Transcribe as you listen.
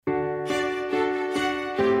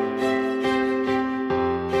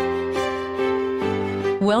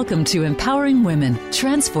Welcome to Empowering Women,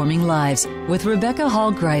 Transforming Lives with Rebecca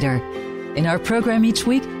Hall Greider. In our program each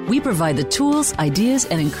week, we provide the tools, ideas,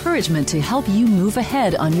 and encouragement to help you move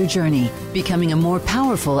ahead on your journey, becoming a more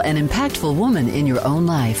powerful and impactful woman in your own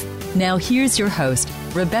life. Now here's your host,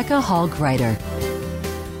 Rebecca Hall Greider.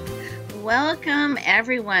 Welcome,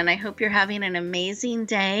 everyone. I hope you're having an amazing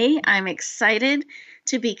day. I'm excited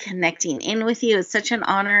to be connecting in with you. It's such an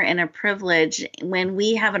honor and a privilege when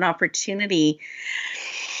we have an opportunity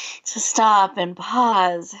to stop and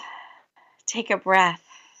pause, take a breath,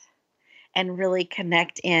 and really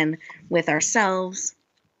connect in with ourselves,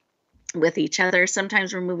 with each other.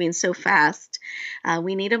 Sometimes we're moving so fast.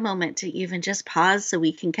 We need a moment to even just pause so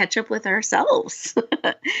we can catch up with ourselves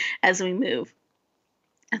as we move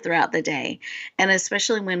throughout the day. And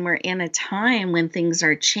especially when we're in a time when things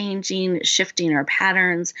are changing, shifting our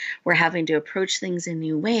patterns, we're having to approach things in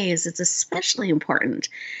new ways, it's especially important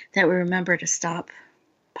that we remember to stop,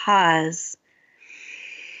 pause,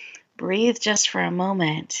 breathe just for a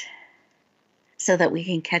moment so that we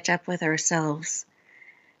can catch up with ourselves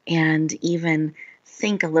and even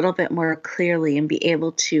think a little bit more clearly and be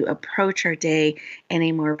able to approach our day in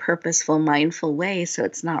a more purposeful, mindful way so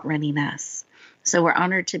it's not running us. So we're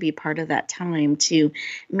honored to be part of that time to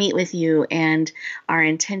meet with you, and our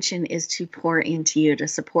intention is to pour into you, to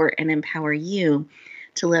support and empower you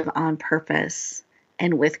to live on purpose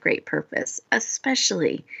and with great purpose,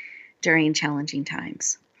 especially during challenging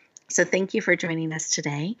times. So thank you for joining us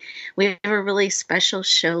today. We have a really special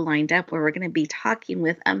show lined up where we're going to be talking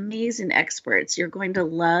with amazing experts. You're going to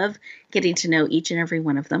love getting to know each and every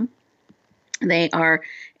one of them. They are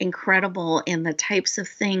incredible in the types of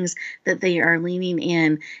things that they are leaning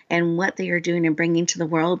in and what they are doing and bringing to the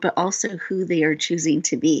world, but also who they are choosing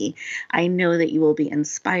to be. I know that you will be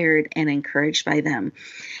inspired and encouraged by them.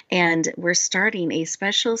 And we're starting a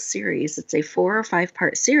special series. It's a 4 or 5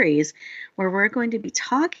 part series where we're going to be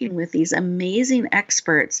talking with these amazing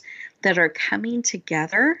experts that are coming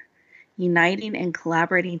together, uniting and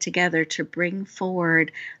collaborating together to bring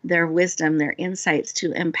forward their wisdom, their insights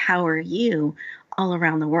to empower you all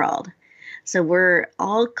around the world. So we're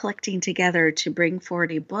all collecting together to bring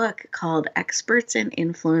forward a book called Experts and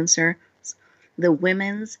Influencers, the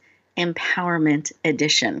Women's Empowerment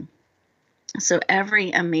Edition. So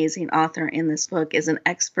every amazing author in this book is an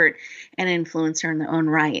expert and influencer in their own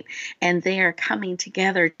right. And they are coming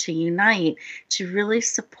together to unite to really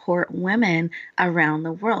support women around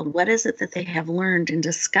the world. What is it that they have learned and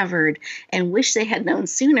discovered and wish they had known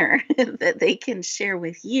sooner that they can share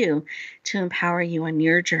with you to empower you on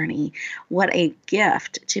your journey? What a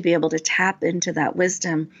gift to be able to tap into that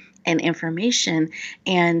wisdom and information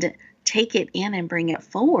and take it in and bring it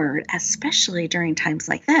forward, especially during times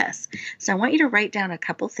like this. So I want you to write down a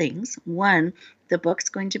couple things. One, the book's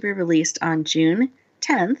going to be released on June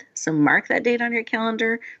 10th. So mark that date on your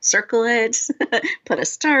calendar, circle it, put a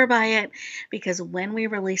star by it, because when we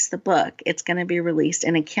release the book, it's going to be released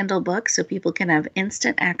in a Kindle book so people can have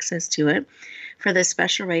instant access to it for the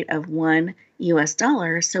special rate of $1 US.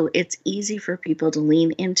 So it's easy for people to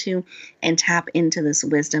lean into and tap into this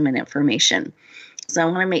wisdom and information. So I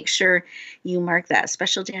want to make sure you mark that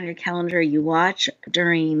special day on your calendar. You watch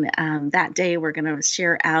during that day. We're going to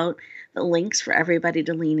share out the links for everybody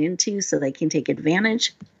to lean into so they can take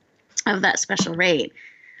advantage of that special rate.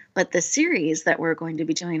 But the series that we're going to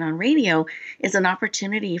be doing on radio is an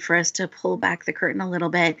opportunity for us to pull back the curtain a little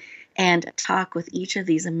bit and talk with each of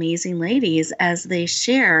these amazing ladies as they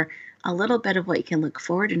share a little bit of what you can look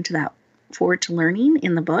forward to learning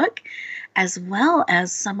in the book, as well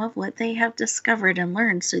as some of what they have discovered and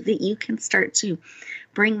learned so that you can start to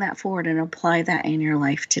bring that forward and apply that in your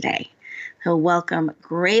life today. So welcome.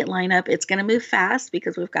 Great lineup. It's going to move fast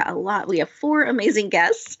because we've got a lot. We have 4 amazing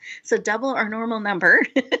guests, so double our normal number.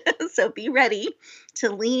 So be ready to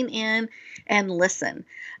lean in and listen.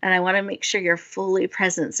 And I want to make sure you're fully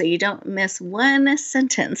present so you don't miss one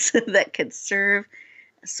sentence that could serve,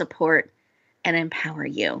 support, and empower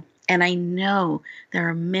you. And I know there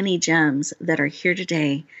are many gems that are here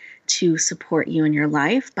today to support you in your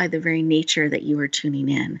life by the very nature that you are tuning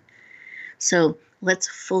in. So let's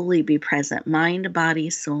fully be present. Mind, body,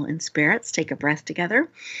 soul, and spirits. Take a breath together.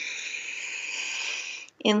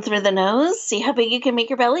 In through the nose. See how big you can make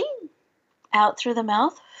your belly. Out through the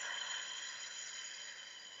mouth.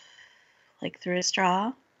 Like through a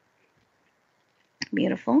straw.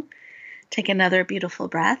 Beautiful. Take another beautiful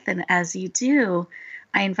breath. And as you do,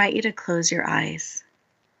 I invite you to close your eyes.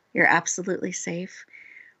 You're absolutely safe.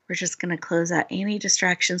 We're just going to close out any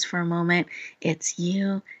distractions for a moment. It's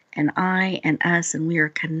you and I and us, and we are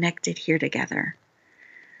connected here together.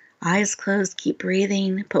 Eyes closed, keep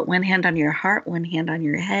breathing. Put one hand on your heart, one hand on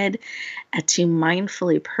your head, to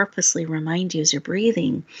mindfully, purposely remind you as you're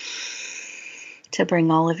breathing to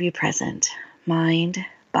bring all of you present: mind,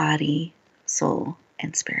 body, soul,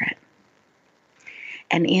 and spirit.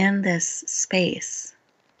 And in this space,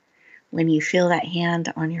 when you feel that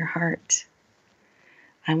hand on your heart,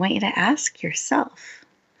 I want you to ask yourself,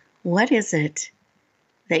 what is it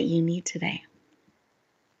that you need today?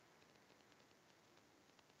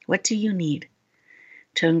 What do you need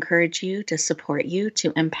to encourage you, to support you,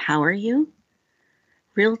 to empower you?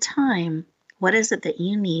 Real time, what is it that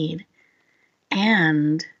you need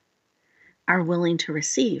and are willing to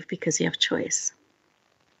receive because you have choice?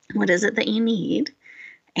 What is it that you need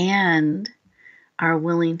and are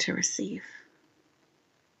willing to receive?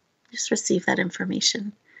 Just receive that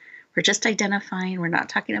information. We're just identifying. We're not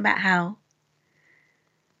talking about how.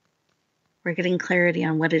 We're getting clarity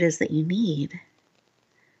on what it is that you need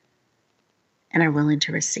and are willing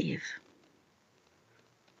to receive.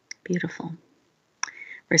 Beautiful.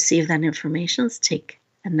 Receive that information. Let's take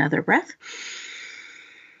another breath.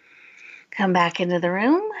 Come back into the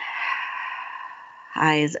room.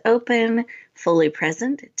 Eyes open, fully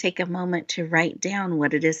present. Take a moment to write down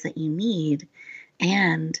what it is that you need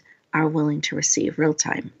and are willing to receive real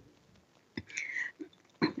time.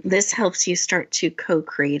 This helps you start to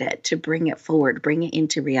co-create it, to bring it forward, bring it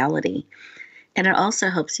into reality. And it also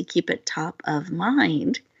helps you keep it top of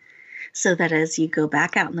mind so that as you go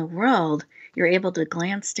back out in the world, you're able to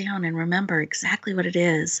glance down and remember exactly what it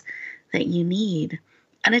is that you need,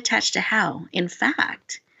 unattached to how. In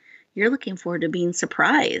fact, you're looking forward to being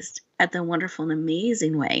surprised at the wonderful and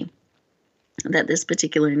amazing way that this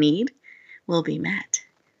particular need will be met.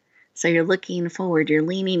 So you're looking forward, you're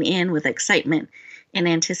leaning in with excitement and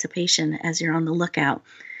anticipation as you're on the lookout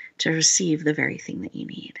to receive the very thing that you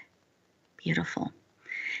need. Beautiful.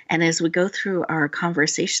 And as we go through our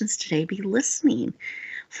conversations today, be listening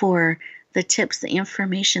for the tips, the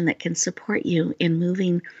information that can support you in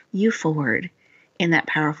moving you forward in that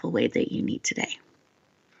powerful way that you need today.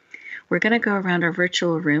 We're going to go around our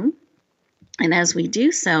virtual room. And as we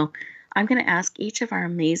do so, I'm going to ask each of our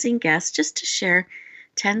amazing guests just to share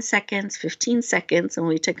 10 seconds, 15 seconds, and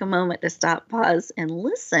we took a moment to stop, pause, and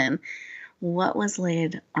listen what was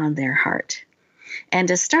laid on their heart. And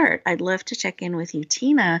to start, I'd love to check in with you,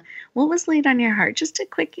 Tina. What was laid on your heart? Just a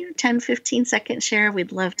quick 10, 15 second share.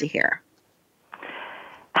 We'd love to hear.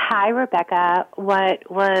 Hi, Rebecca.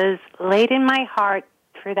 What was laid in my heart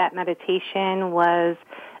through that meditation was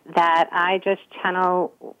that I just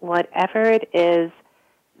channel whatever it is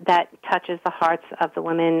that touches the hearts of the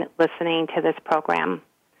women listening to this program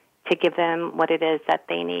to give them what it is that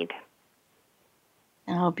they need.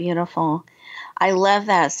 Oh, beautiful. I love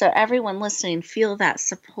that. So everyone listening, feel that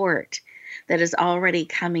support that is already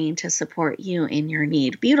coming to support you in your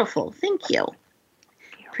need. Beautiful. Thank you.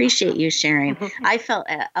 Appreciate you sharing. I felt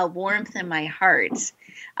a warmth in my heart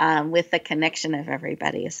with the connection of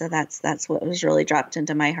everybody. So that's what was really dropped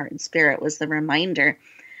into my heart and spirit, was the reminder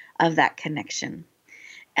of that connection.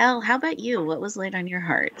 Elle, how about you? What was laid on your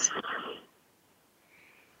heart?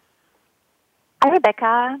 Hi,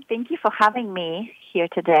 Rebecca. Thank you for having me here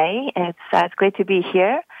today. It's great to be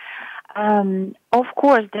here. Of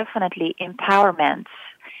course, definitely empowerment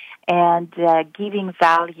and giving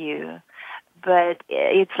value. But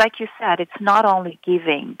it's like you said, it's not only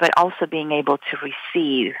giving, but also being able to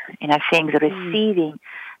receive. And I think the receiving,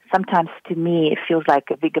 sometimes to me, it feels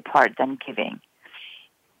like a bigger part than giving.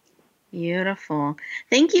 Beautiful.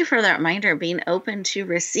 Thank you for that reminder, being open to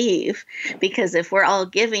receive, because if we're all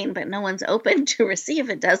giving but no one's open to receive,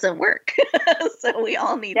 it doesn't work. So we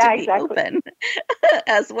all need to be open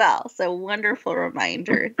as well. So wonderful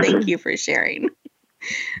reminder. Thank you for sharing.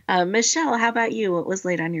 Michelle, how about you? What was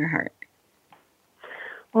laid on your heart?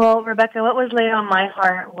 Well, Rebecca, what was laid on my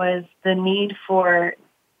heart was the need for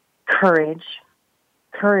courage.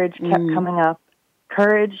 Courage kept coming up.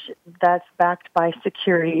 Courage that's backed by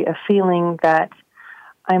security, a feeling that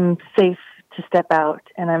I'm safe to step out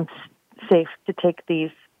and I'm safe to take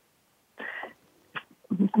these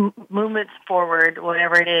movements forward,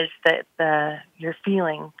 whatever it is that you're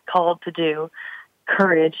feeling called to do.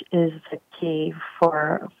 Courage is the key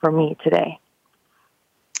for me today.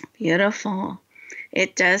 Beautiful.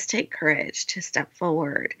 It does take courage to step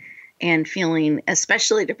forward and feeling,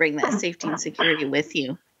 especially to bring that safety and security with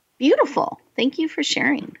you. Beautiful. Thank you for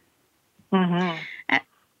sharing. Mm-hmm.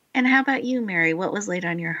 And how about you, Mary? What was laid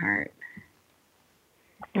on your heart?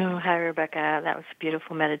 Oh, hi, Rebecca. That was a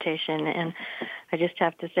beautiful meditation. And I just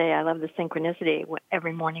have to say, I love the synchronicity.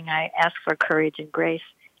 Every morning I ask for courage and grace.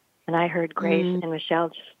 And I heard grace, and Michelle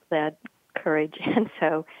just said courage. And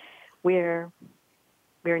so we're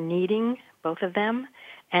needing both of them,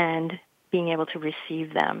 and being able to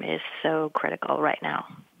receive them is so critical right now.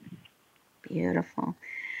 Beautiful.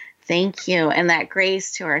 Thank you. And that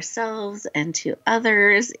grace to ourselves and to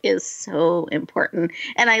others is so important.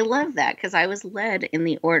 And I love that because I was led in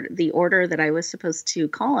the order that I was supposed to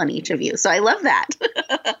call on each of you. So I love that.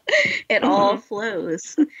 It all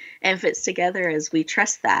flows and fits together as we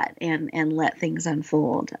trust that and let things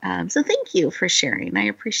unfold. So thank you for sharing. I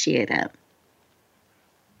appreciate it.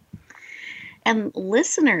 And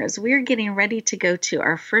listeners, we're getting ready to go to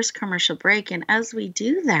our first commercial break. And as we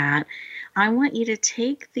do that, I want you to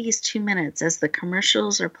take these 2 minutes as the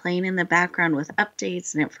commercials are playing in the background with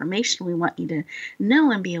updates and information we want you to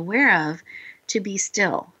know and be aware of, to be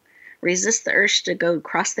still. Resist the urge to go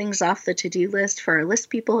cross things off the to-do list for our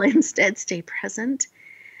list people. Instead, stay present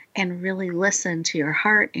and really listen to your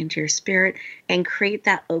heart and to your spirit and create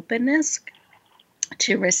that openness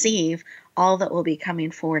to receive all that will be coming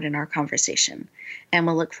forward in our conversation. And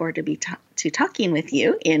we'll look forward to talking with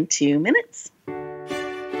you in 2 minutes.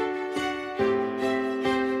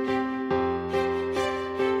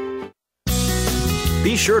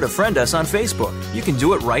 Be sure to friend us on Facebook. You can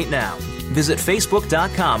do it right now. Visit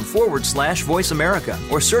facebook.com/Voice America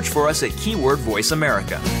or search for us at keyword Voice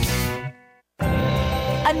America.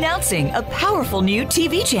 Announcing a powerful new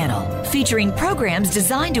TV channel featuring programs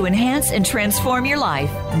designed to enhance and transform your life.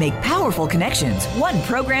 Make powerful connections, one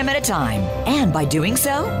program at a time. And by doing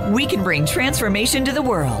so, we can bring transformation to the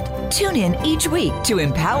world. Tune in each week to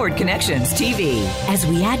Empowered Connections TV as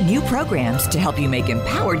we add new programs to help you make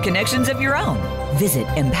empowered connections of your own. Visit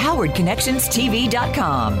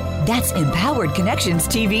empoweredconnectionstv.com. That's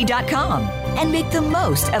empoweredconnectionstv.com. And make the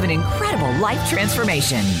most of an incredible life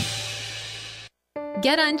transformation.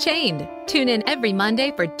 Get Unchained. Tune in every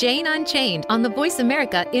Monday for Jane Unchained on the Voice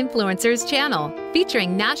America Influencers channel,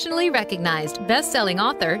 featuring nationally recognized best-selling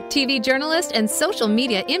author, TV journalist, and social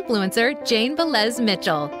media influencer Jane Velez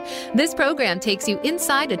Mitchell. This program takes you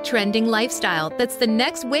inside a trending lifestyle that's the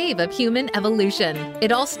next wave of human evolution.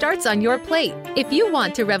 It all starts on your plate. If you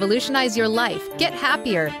want to revolutionize your life, get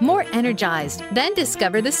happier, more energized, then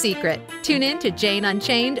discover the secret. Tune in to Jane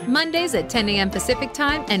Unchained Mondays at 10 a.m. Pacific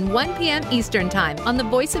Time and 1 p.m. Eastern Time on the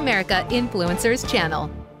Voice America Influencers channel.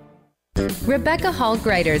 Rebecca Hall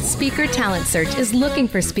Greider's Speaker Talent Search is looking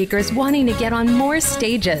for speakers wanting to get on more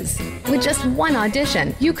stages. With just one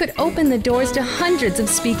audition, you could open the doors to hundreds of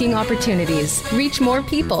speaking opportunities, reach more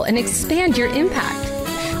people, and expand your impact.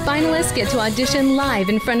 Finalists get to audition live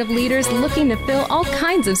in front of leaders looking to fill all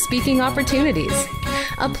kinds of speaking opportunities.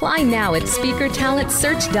 Apply now at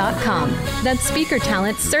SpeakerTalentSearch.com. That's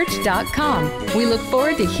SpeakerTalentSearch.com. We look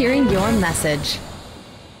forward to hearing your message.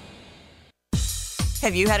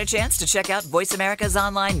 Have you had a chance to check out Voice America's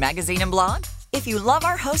online magazine and blog? If you love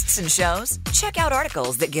our hosts and shows, check out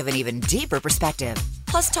articles that give an even deeper perspective,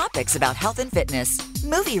 plus topics about health and fitness,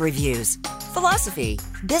 movie reviews, philosophy,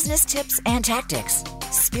 business tips and tactics,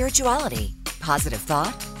 spirituality, positive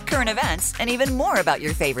thought, current events, and even more about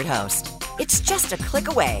your favorite host. It's just a click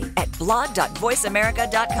away at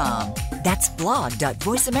blog.voiceamerica.com. That's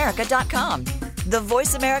blog.voiceamerica.com. The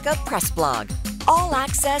Voice America Press Blog. All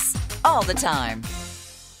access, all the time.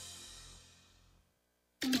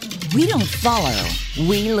 We don't follow,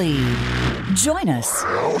 we lead. Join us,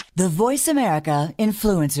 the Voice America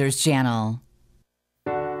Influencers channel.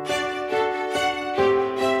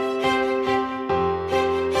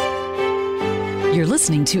 You're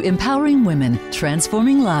listening to Empowering Women,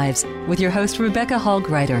 Transforming Lives with your host, Rebecca Hall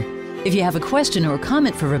Greider. If you have a question or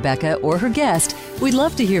comment for Rebecca or her guest, we'd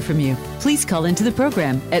love to hear from you. Please call into the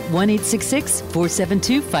program at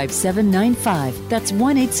 1-866-472-5795. That's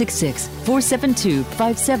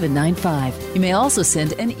 1-866-472-5795. You may also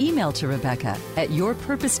send an email to Rebecca at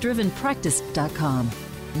yourpurposedrivenpractice.com.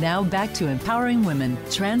 Now back to Empowering Women,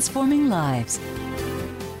 Transforming Lives.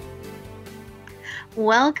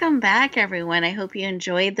 Welcome back, everyone. I hope you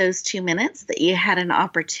enjoyed those 2 minutes, that you had an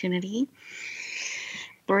opportunity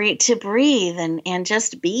to breathe and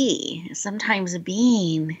just be. Sometimes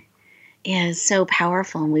being is so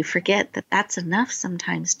powerful, and we forget that that's enough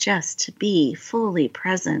sometimes, just to be fully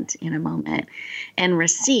present in a moment and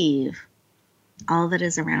receive all that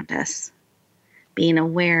is around us, being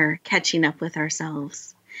aware, catching up with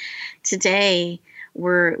ourselves. Today,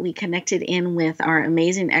 we connected in with our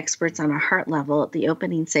amazing experts on a heart level at the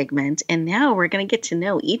opening segment, and now we're going to get to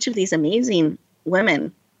know each of these amazing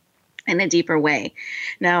women in a deeper way.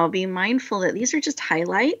 Now, be mindful that these are just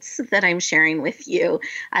highlights that I'm sharing with you.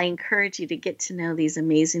 I encourage you to get to know these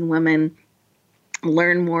amazing women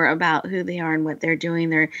learn more about who they are and what they're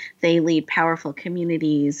doing. They lead powerful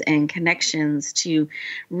communities and connections to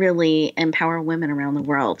really empower women around the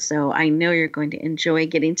world. So I know you're going to enjoy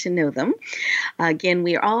getting to know them. Again,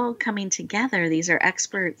 we are all coming together. These are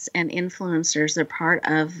experts and influencers. They're part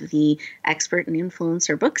of the Expert and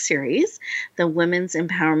Influencer book series, the Women's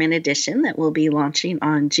Empowerment Edition that will be launching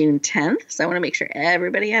on June 10th. So I want to make sure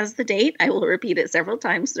everybody has the date. I will repeat it several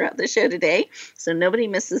times throughout the show today, so nobody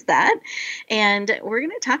misses that. And we're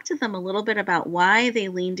going to talk to them a little bit about why they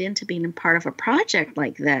leaned into being a part of a project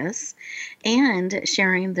like this and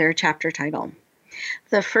sharing their chapter title.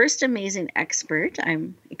 The first amazing expert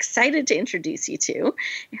I'm excited to introduce you to,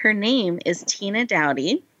 her name is Tina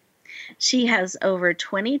Dowdy. She has over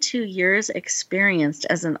 22 years experience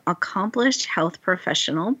as an accomplished health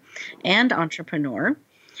professional and entrepreneur.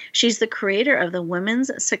 She's the creator of the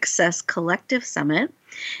Women's Success Collective Summit,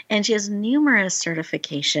 and she has numerous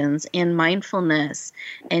certifications in mindfulness,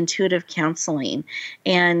 intuitive counseling,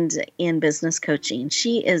 and in business coaching.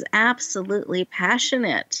 She is absolutely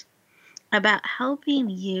passionate about helping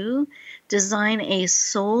you design a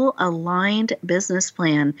soul-aligned business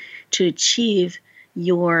plan to achieve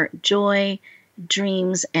your joy,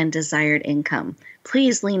 dreams, and desired income.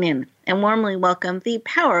 Please lean in and warmly welcome the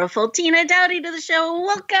powerful Tina Dowdy to the show.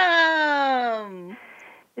 Welcome.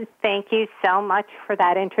 Thank you so much for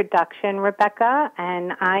that introduction, Rebecca,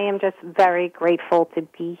 and I am just very grateful to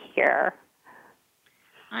be here.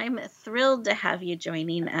 I'm thrilled to have you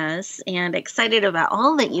joining us and excited about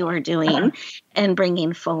all that you are doing and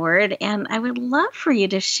bringing forward. And I would love for you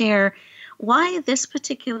to share why this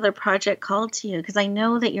particular project called to you, because I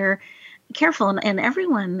know that you're careful, and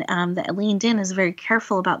everyone that leaned in is very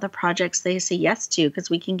careful about the projects they say yes to, because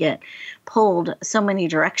we can get pulled so many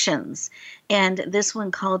directions. And this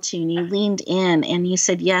one called to you, and you leaned in and you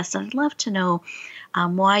said yes. I'd love to know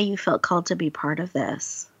why you felt called to be part of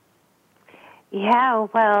this. Yeah,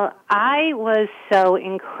 well, I was so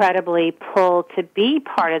incredibly pulled to be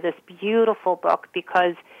part of this beautiful book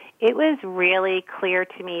because it was really clear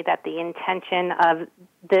to me that the intention of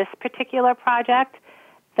this particular project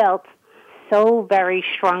felt so very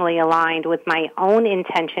strongly aligned with my own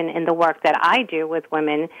intention in the work that I do with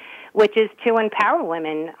women, which is to empower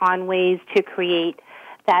women on ways to create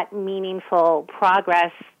that meaningful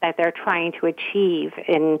progress that they're trying to achieve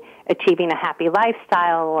in achieving a happy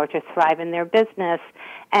lifestyle or to thrive in their business,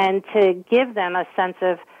 and to give them a sense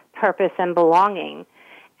of purpose and belonging.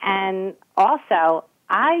 And also,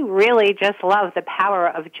 I really just love the power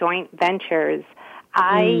of joint ventures.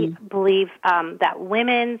 I believe that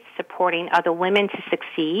women supporting other women to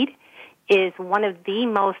succeed is one of the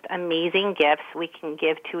most amazing gifts we can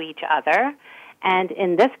give to each other. And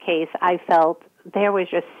in this case, I felt there was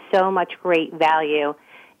just so much great value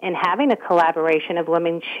in having a collaboration of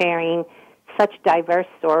women sharing such diverse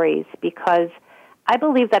stories, because I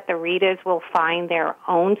believe that the readers will find their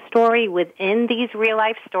own story within these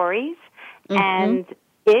real-life stories, and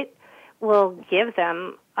it will give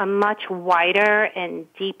them a much wider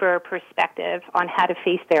and deeper perspective on how to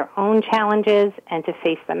face their own challenges and to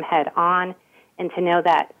face them head on, and to know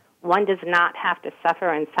that one does not have to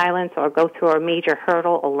suffer in silence or go through a major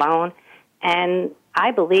hurdle alone. And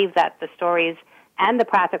I believe that the stories and the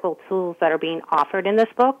practical tools that are being offered in this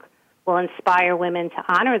book will inspire women to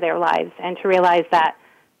honor their lives and to realize that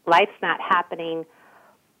life's not happening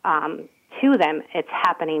to them, it's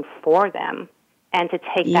happening for them, and to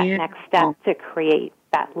take that next step to create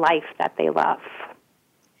that life that they love.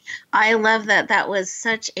 I love that. That was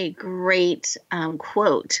such a great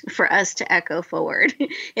quote for us to echo forward.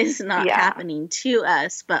 It's not happening to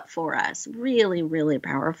us, but for us. Really, really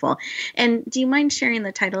powerful. And do you mind sharing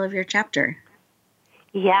the title of your chapter?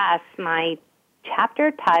 Yes, my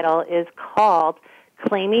chapter title is called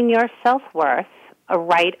Claiming Your Self-Worth, A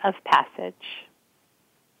Rite of Passage.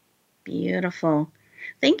 Beautiful.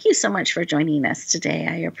 Thank you so much for joining us today.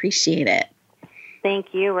 I appreciate it.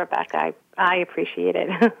 Thank you, Rebecca. I appreciate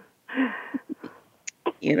it.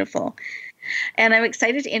 Beautiful. And I'm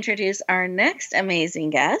excited to introduce our next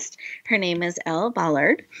amazing guest. Her name is Elle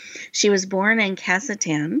Ballard. She was born in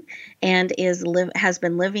Kazakhstan and has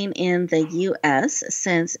been living in the U.S.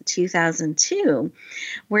 since 2002,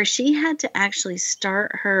 where she had to actually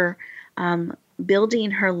start her building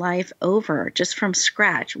her life over just from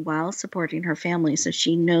scratch while supporting her family. So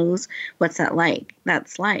she knows what's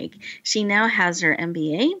that's like. She now has her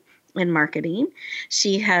MBA in marketing.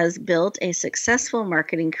 She has built a successful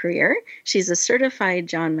marketing career. She's a certified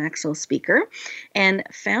John Maxwell speaker and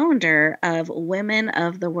founder of Women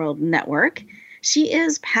of the World Network. She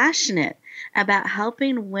is passionate about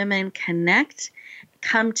helping women connect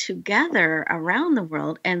come together around the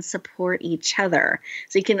world and support each other.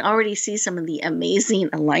 So you can already see some of the amazing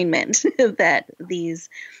alignment that these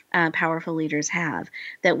powerful leaders have,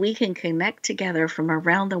 that we can connect together from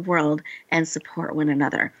around the world and support one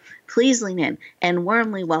another. Please lean in and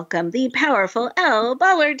warmly welcome the powerful Elle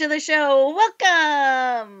Ballard to the show.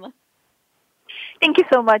 Welcome. Thank you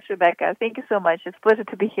so much, Rebecca. Thank you so much. It's a pleasure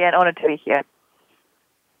to be here and honored to be here.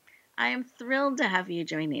 I am thrilled to have you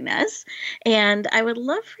joining us. And I would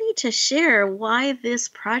love for you to share why this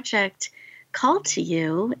project called to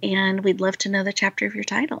you, and we'd love to know the chapter of your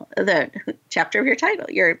title.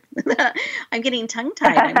 I'm getting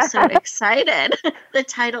tongue-tied. I'm so excited. The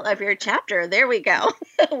title of your chapter. There we go.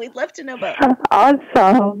 We'd love to know both.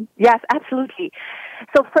 Awesome. Yes, absolutely.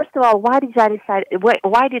 So first of all, why did I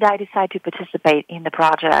decide to participate in the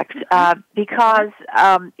project? Because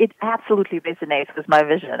it absolutely resonates with my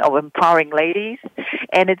vision of empowering ladies,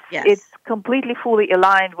 and it's completely fully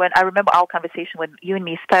aligned. When I remember our conversation when you and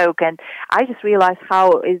me spoke, and I just realized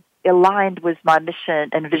how it's aligned with my mission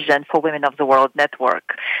and vision for Women of the World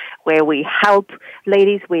Network, where we help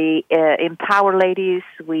ladies, we empower ladies,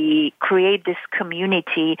 we create this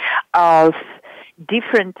community of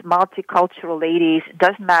different multicultural ladies.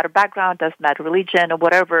 Doesn't matter background, doesn't matter religion or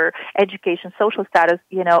whatever, education, social status,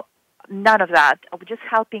 none of that. We're just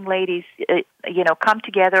helping ladies, come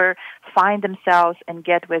together, find themselves, and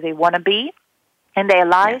get where they want to be in their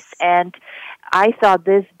lives. Yes. And I thought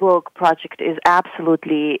this book project is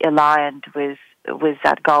absolutely aligned with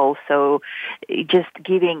that goal. So just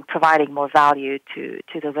providing more value to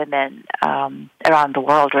the women around the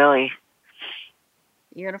world, really.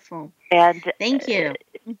 Beautiful. And thank you.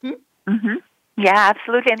 Yeah,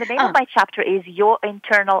 absolutely. And the name of my chapter is Your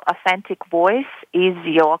Internal Authentic Voice is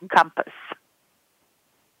Your Compass.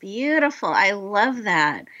 Beautiful. I love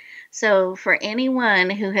that. So for anyone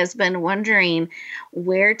who has been wondering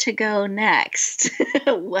where to go next,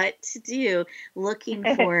 what to do, looking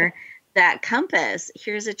for that compass,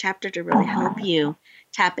 here's a chapter to really help you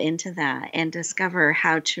tap into that and discover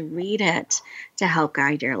how to read it to help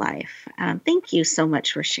guide your life. Thank you so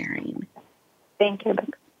much for sharing. Thank you.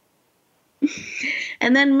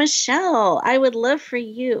 And then Michelle, I would love for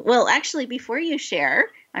you, well, actually, before you share,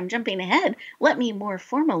 I'm jumping ahead, let me more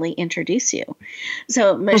formally introduce you.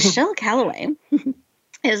 So Michelle Calloway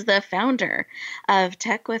is the founder of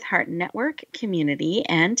Tech with Heart Network community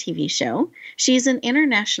and TV show. She's an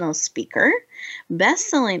international speaker,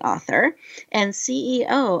 best-selling author, and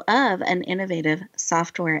CEO of an innovative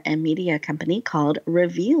software and media company called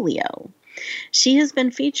Revealio. She has been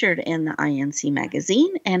featured in the INC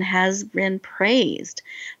magazine and has been praised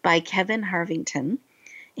by Kevin Harrington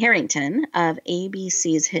of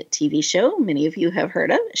ABC's hit TV show, many of you have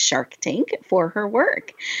heard of, Shark Tank, for her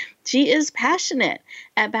work. She is passionate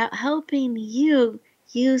about helping you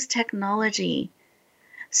use technology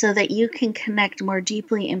so that you can connect more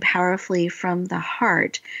deeply and powerfully from the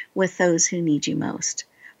heart with those who need you most.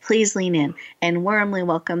 Please lean in and warmly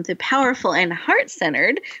welcome the powerful and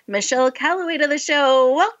heart-centered Michelle Calloway to the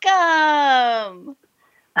show. Welcome!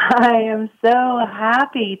 I am so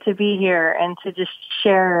happy to be here and to just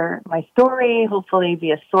share my story, hopefully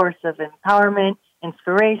be a source of empowerment,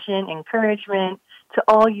 inspiration, encouragement to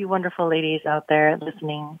all you wonderful ladies out there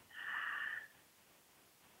listening.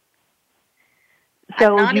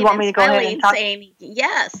 So do you want me to go ahead and talk? Saying,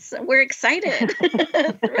 yes, we're excited.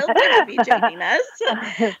 Thrilled to be joining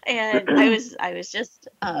us. And I was just,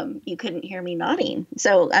 you couldn't hear me nodding.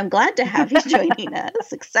 So I'm glad to have you joining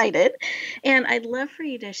us. Excited. And I'd love for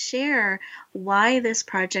you to share why this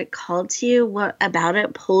project called to you, what about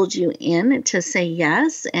it pulled you in to say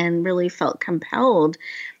yes and really felt compelled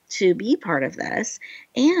to be part of this,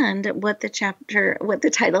 and what the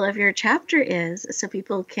title of your chapter is, so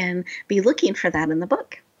people can be looking for that in the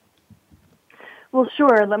book. Well,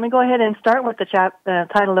 sure. Let me go ahead and start with the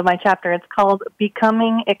title of my chapter. It's called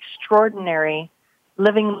Becoming Extraordinary,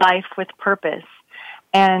 Living Life with Purpose.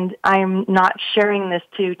 And I'm not sharing this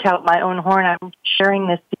to tout my own horn. I'm sharing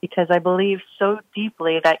this because I believe so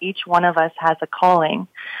deeply that each one of us has a calling,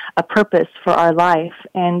 a purpose for our life.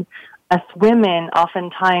 And us women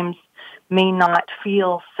oftentimes may not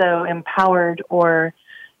feel so empowered or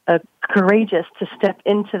courageous to step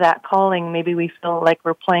into that calling. Maybe we feel like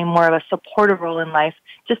we're playing more of a supportive role in life.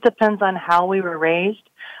 Just depends on how we were raised.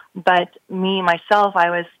 But myself, I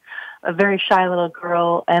was a very shy little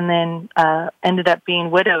girl and then ended up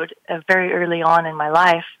being widowed very early on in my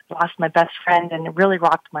life. Lost my best friend, and it really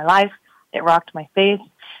rocked my life. It rocked my faith,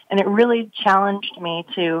 and it really challenged me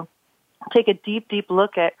to take a deep, deep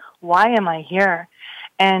look at why am I here?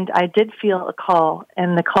 And I did feel a call,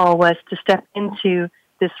 and the call was to step into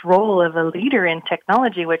this role of a leader in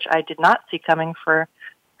technology, which I did not see coming for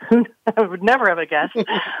I would never have guessed.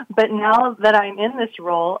 But now that I'm in this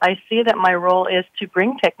role, I see that my role is to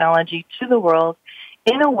bring technology to the world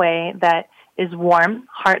in a way that is warm,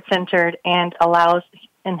 heart-centered, and allows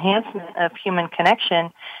enhancement of human connection.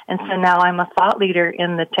 And so now I'm a thought leader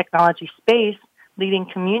in the technology space, leading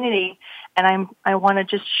community, and I want to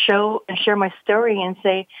just show and share my story and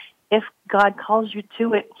say, if God calls you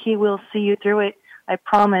to it, He will see you through it, I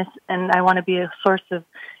promise. And I want to be a source of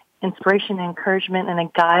inspiration, encouragement, and a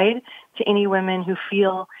guide to any women who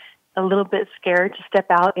feel a little bit scared to step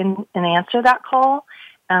out and answer that call.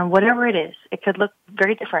 Whatever it is, it could look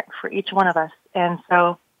very different for each one of us. And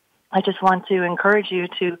so I just want to encourage you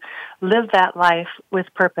to live that life with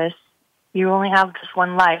purpose. You only have just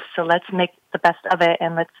one life, so let's make the best of it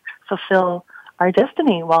and let's fulfill our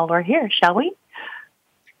destiny while we're here, shall we?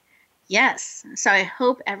 Yes. So I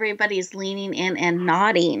hope everybody's leaning in and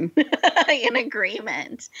nodding in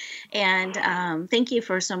agreement. And thank you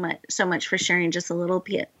for so much for sharing just a little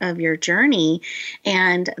bit of your journey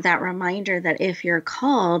and that reminder that if you're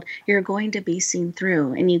called, you're going to be seen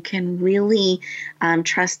through, and you can really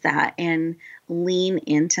trust that and lean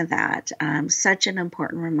into that. Such an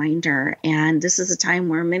important reminder. And this is a time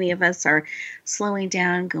where many of us are slowing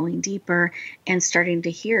down, going deeper, and starting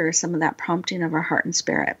to hear some of that prompting of our heart and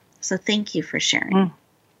spirit. So thank you for sharing.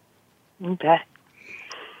 You bet.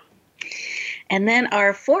 And then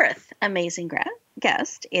our fourth amazing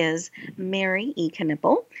guest is Mary E.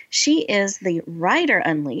 Knipple. She is the Writer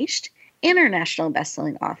Unleashed, international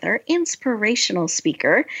bestselling author, inspirational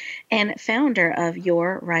speaker, and founder of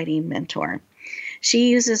Your Writing Mentor.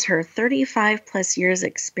 She uses her 35 plus years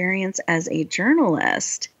experience as a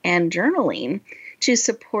journalist and journaling to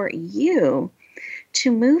support you to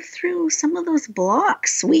move through some of those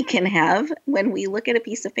blocks we can have when we look at a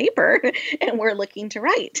piece of paper and we're looking to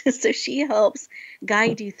write. So she helps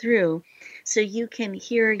guide you through so you can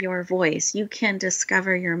hear your voice, you can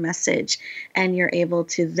discover your message, and you're able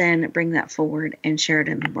to then bring that forward and share it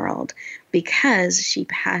in the world because she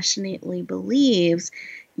passionately believes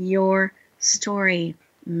your story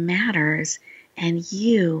matters and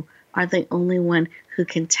you are the only one who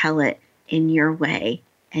can tell it in your way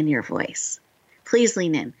and your voice. Please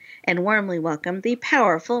lean in and warmly welcome the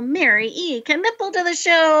powerful Mary E. Knipple to the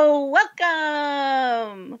show.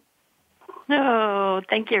 Welcome. Oh,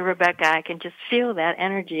 thank you, Rebecca. I can just feel that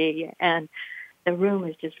energy, and the room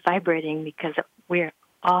is just vibrating because we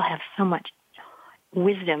all have so much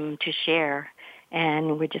wisdom to share,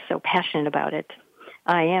 and we're just so passionate about it.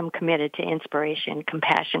 I am committed to inspiration,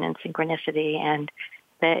 compassion, and synchronicity, and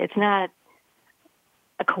that it's not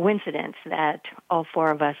a coincidence that all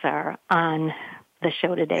four of us are on the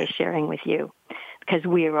show today sharing with you, because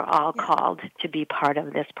we were all called to be part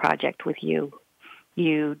of this project with you.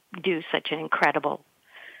 You do such an incredible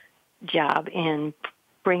job in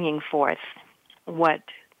bringing forth what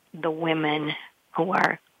the women who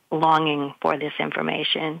are longing for this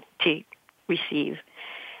information to receive.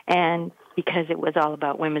 And because it was all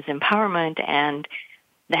about women's empowerment, and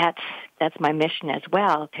that's my mission as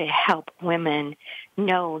well, to help women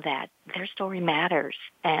know that their story matters.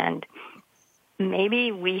 And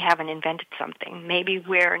maybe we haven't invented something. Maybe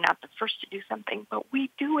we're not the first to do something, but we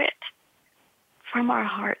do it from our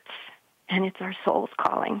hearts, and it's our soul's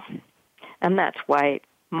calling. And that's why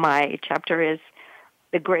my chapter is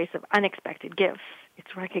The Grace of Unexpected Gifts.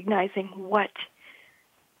 It's recognizing what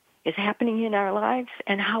is happening in our lives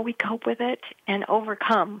and how we cope with it and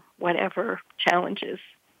overcome whatever challenges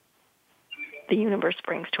the universe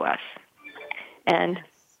brings to us. And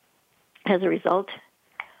as a result,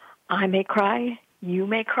 I may cry, you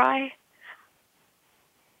may cry,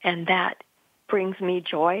 and that brings me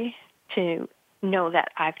joy to know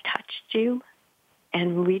that I've touched you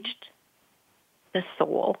and reached the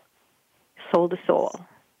soul to soul,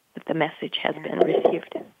 that the message has been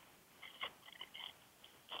received.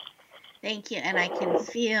 Thank you, and I can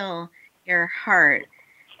feel your heart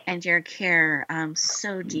and your care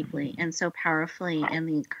so deeply and so powerfully, and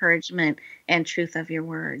the encouragement and truth of your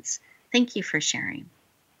words. Thank you for sharing.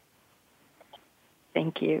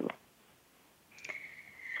 Thank you.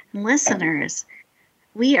 Listeners,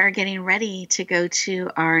 we are getting ready to go to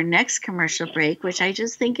our next commercial break, which I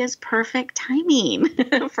just think is perfect timing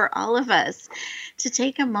for all of us to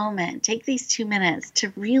take a moment, take these 2 minutes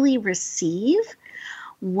to really receive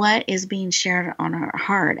what is being shared on our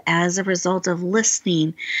heart as a result of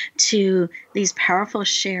listening to these powerful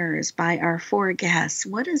shares by our four guests.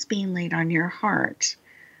 What is being laid on your heart?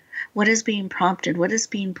 What is being prompted? What is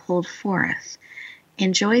being pulled forth?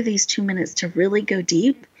 Enjoy these 2 minutes to really go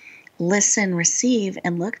deep, listen, receive,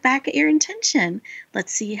 and look back at your intention.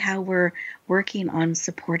 Let's see how we're working on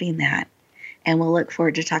supporting that. And we'll look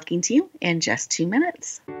forward to talking to you in just 2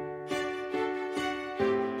 minutes.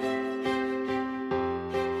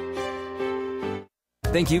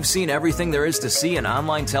 Think you've seen everything there is to see in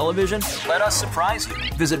online television? Let us surprise you.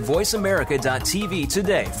 Visit voiceamerica.tv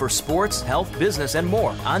today for sports, health, business, and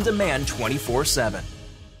more on demand 24/7.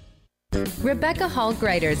 Rebecca Hall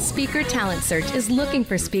Greider's Speaker Talent Search is looking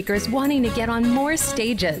for speakers wanting to get on more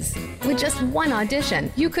stages. With just one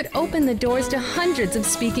audition, you could open the doors to hundreds of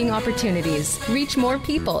speaking opportunities, reach more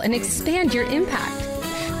people, and expand your impact.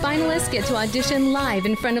 Finalists get to audition live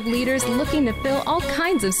in front of leaders looking to fill all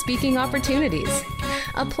kinds of speaking opportunities.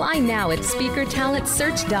 Apply now at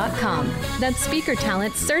SpeakerTalentSearch.com. That's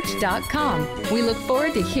SpeakerTalentSearch.com. We look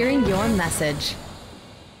forward to hearing your message.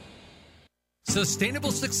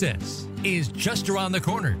 Sustainable success is just around the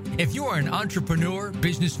corner. If you are an entrepreneur,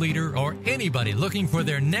 business leader, or anybody looking for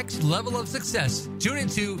their next level of success, tune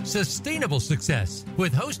into Sustainable Success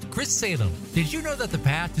with host Chris Salem. Did you know that the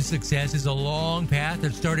path to success is a long path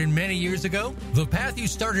that started many years ago? The path you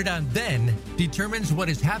started on then determines what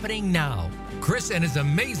is happening now. Chris and his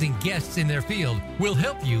amazing guests in their field will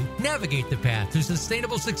help you navigate the path to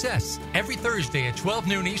sustainable success every Thursday at 12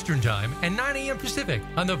 noon Eastern Time and 9 a.m. Pacific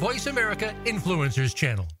on the Voice America Influencers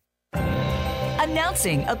Channel.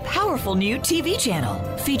 Announcing a powerful new TV channel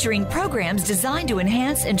featuring programs designed to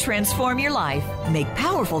enhance and transform your life. Make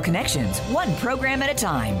powerful connections, one program at a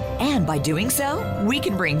time. And by doing so, we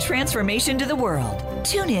can bring transformation to the world.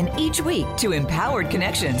 Tune in each week to Empowered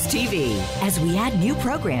Connections TV as we add new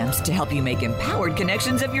programs to help you make empowered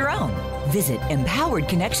connections of your own. Visit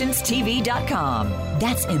EmpoweredConnectionsTV.com.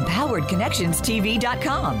 That's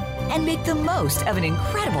EmpoweredConnectionsTV.com. And make the most of an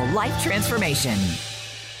incredible life transformation.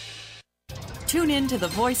 Tune in to the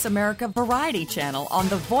Voice America Variety channel on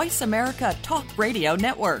the Voice America Talk Radio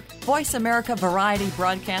Network. Voice America Variety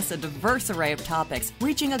broadcasts a diverse array of topics,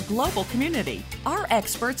 reaching a global community. Our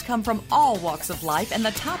experts come from all walks of life, and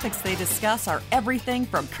the topics they discuss are everything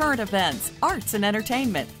from current events, arts and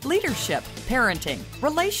entertainment, leadership, parenting,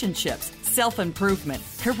 relationships, self-improvement,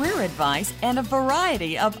 career advice, and a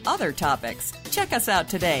variety of other topics. Check us out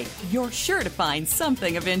today. You're sure to find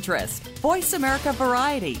something of interest. Voice America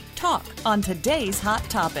Variety. Talk on today's hot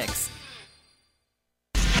topics.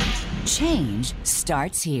 Change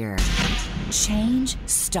starts here. Change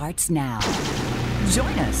starts now.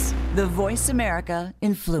 Join us, the Voice America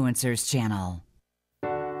Influencers Channel.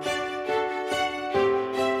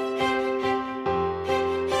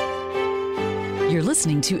 You're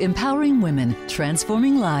listening to Empowering Women,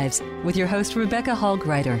 Transforming Lives with your host, Rebecca Hall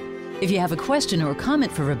Greider. If you have a question or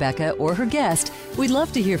comment for Rebecca or her guest, we'd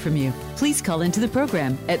love to hear from you. Please call into the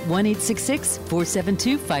program at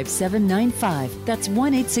 1-866-472-5795. That's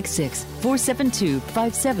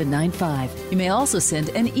 1-866-472-5795. You may also send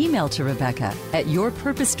an email to Rebecca at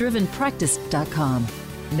yourpurposedrivenpractice.com.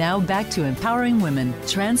 Now back to Empowering Women,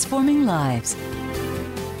 Transforming Lives.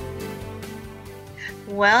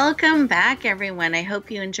 Welcome back, everyone. I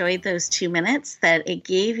hope you enjoyed those 2 minutes, that it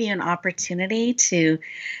gave you an opportunity to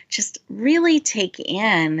just really take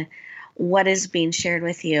in what is being shared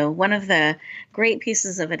with you. One of the great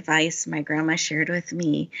pieces of advice my grandma shared with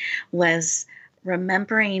me was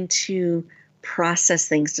remembering to process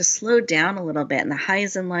things, to slow down a little bit in the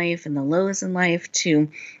highs in life and the lows in life, to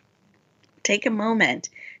take a moment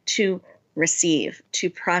to receive, to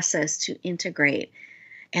process, to integrate.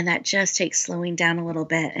 And that just takes slowing down a little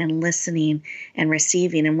bit and listening and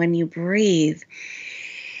receiving. And when you breathe,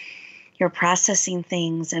 you're processing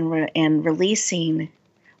things and releasing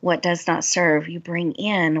what does not serve. You bring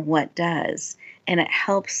in what does. And it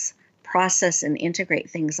helps process and integrate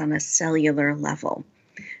things on a cellular level.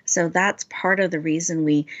 So that's part of the reason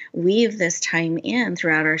we weave this time in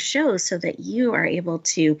throughout our shows, so that you are able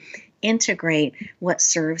to integrate what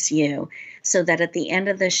serves you, so that at the end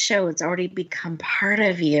of the show, it's already become part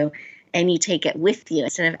of you and you take it with you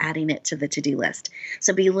instead of adding it to the to-do list.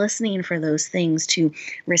 So be listening for those things to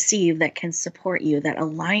receive that can support you, that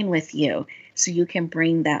align with you, so you can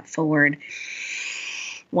bring that forward.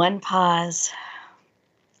 One pause,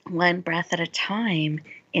 one breath at a time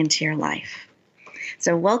into your life.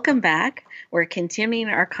 So welcome back. We're continuing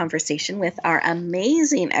our conversation with our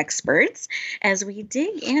amazing experts as we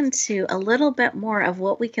dig into a little bit more of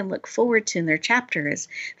what we can look forward to in their chapters.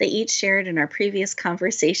 They each shared in our previous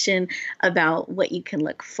conversation about what you can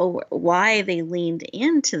look forward, why they leaned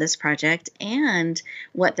into this project, and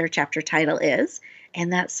what their chapter title is.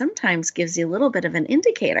 And that sometimes gives you a little bit of an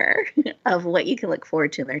indicator of what you can look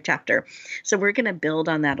forward to in their chapter. So we're going to build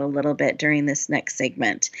on that a little bit during this next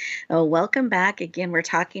segment. Welcome back. Again, we're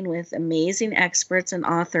talking with amazing experts and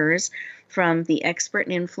authors from the Expert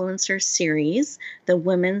and Influencer series, the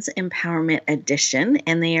Women's Empowerment Edition,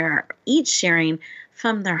 and they are each sharing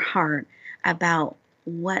from their heart about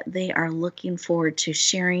what they are looking forward to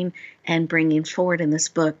sharing and bringing forward in this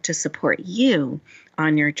book to support you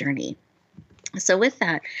on your journey. So with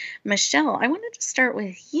that, Michelle, I wanted to start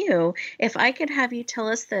with you. If I could have you tell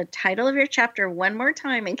us the title of your chapter one more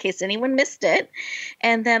time in case anyone missed it,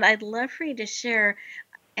 and then I'd love for you to share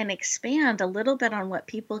and expand a little bit on what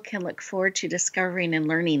people can look forward to discovering and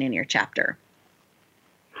learning in your chapter.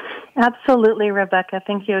 Absolutely, Rebecca.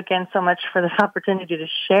 Thank you again so much for this opportunity to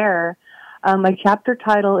share. My chapter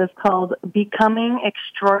title is called Becoming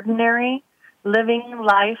Extraordinary, Living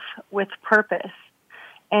Life with Purpose.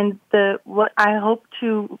 And what I hope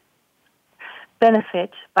to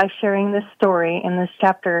benefit by sharing this story in this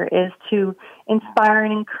chapter is to inspire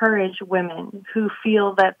and encourage women who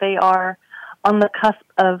feel that they are on the cusp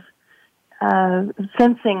of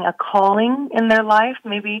sensing a calling in their life,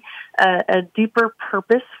 maybe a deeper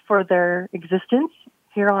purpose for their existence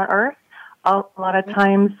here on earth. A lot of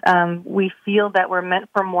times we feel that we're meant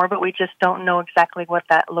for more, but we just don't know exactly what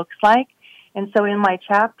that looks like. And so in my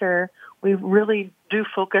chapter, we really do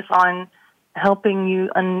focus on helping you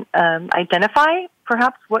identify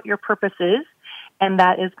perhaps what your purpose is, and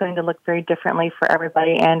that is going to look very differently for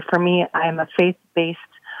everybody. And for me, I am a faith-based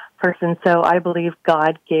person, so I believe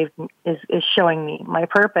God is showing me my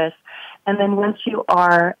purpose. And then once you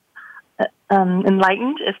are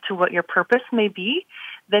enlightened as to what your purpose may be,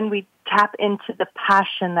 then we tap into the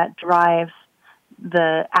passion that drives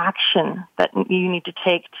the action that you need to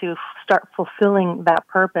take to start fulfilling that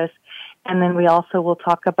purpose. And then we also will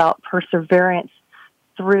talk about perseverance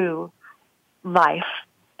through life,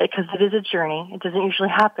 because it is a journey. It doesn't usually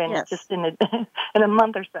happen just in a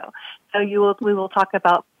month or so. So we will talk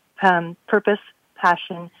about purpose,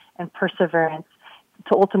 passion, and perseverance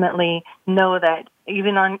to ultimately know that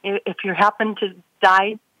even if you happen to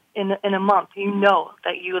die in a month, you know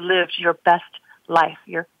that you lived your best life,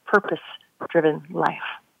 your purpose-driven life.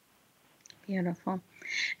 Beautiful.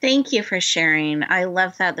 Thank you for sharing. I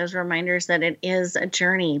love that. Those reminders that it is a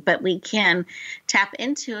journey, but we can tap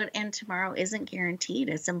into it, and tomorrow isn't guaranteed.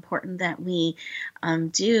 It's important that we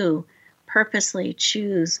do purposely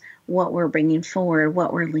choose what we're bringing forward,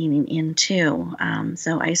 what we're leaning into.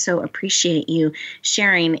 So I so appreciate you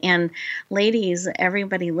sharing. And ladies,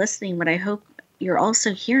 everybody listening, what I hope you're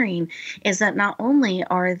also hearing is that not only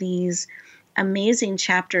are these amazing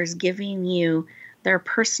chapters giving you their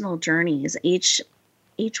personal journeys, each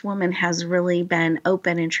woman has really been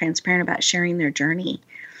open and transparent about sharing their journey,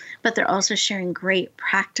 but they're also sharing great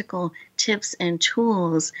practical tips and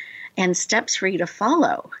tools and steps for you to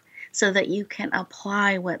follow so that you can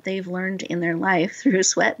apply what they've learned in their life through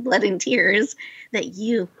sweat, blood, and tears that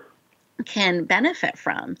you can benefit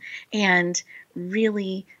from and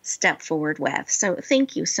really step forward with. So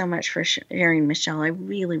thank you so much for sharing, Michelle. I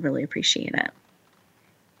really, really appreciate it.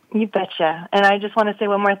 You betcha. And I just want to say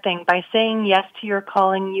one more thing. By saying yes to your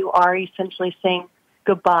calling, you are essentially saying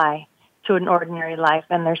goodbye to an ordinary life,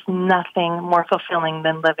 and there's nothing more fulfilling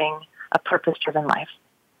than living a purpose-driven life.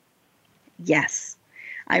 Yes.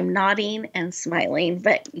 I'm nodding and smiling,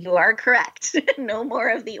 but you are correct. No more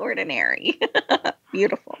of the ordinary.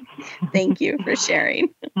 Beautiful. Thank you for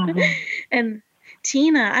sharing. Mm-hmm. And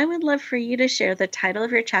Tina, I would love for you to share the title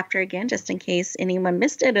of your chapter again, just in case anyone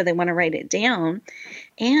missed it or they want to write it down,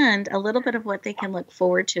 and a little bit of what they can look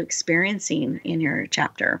forward to experiencing in your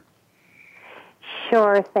chapter.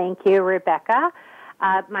 Sure. Thank you, Rebecca.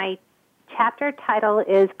 My chapter title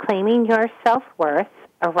is Claiming Your Self-Worth,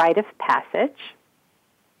 a Rite of Passage.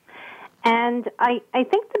 And I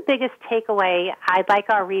think the biggest takeaway I'd like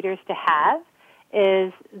our readers to have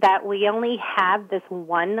is that we only have this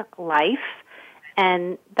one life,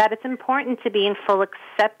 and that it's important to be in full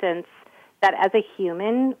acceptance that as a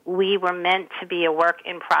human, we were meant to be a work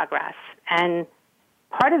in progress. And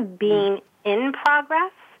part of being in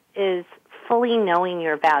progress is fully knowing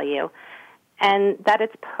your value, and that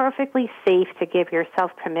it's perfectly safe to give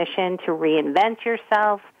yourself permission to reinvent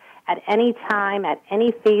yourself at any time, at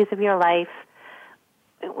any phase of your life,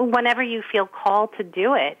 whenever you feel called to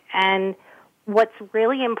do it. And what's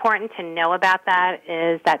really important to know about that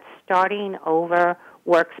is that starting over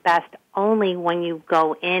works best only when you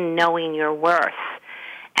go in knowing your worth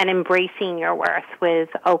and embracing your worth with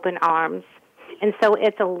open arms. And so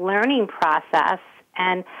it's a learning process,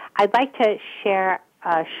 and I'd like to share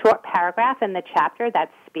a short paragraph in the chapter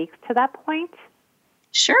that speaks to that point.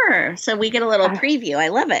 Sure. So we get a little preview. I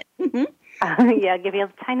love it. Yeah, I'll give you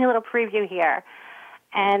a tiny little preview here.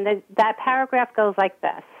 And that paragraph goes like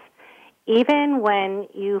this. Even when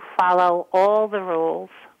you follow all the rules,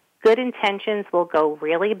 good intentions will go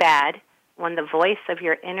really bad when the voice of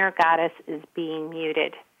your inner goddess is being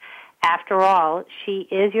muted. After all, she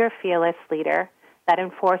is your fearless leader that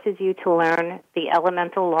enforces you to learn the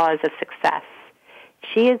elemental laws of success.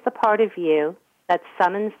 She is the part of you that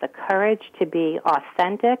summons the courage to be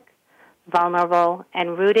authentic, vulnerable,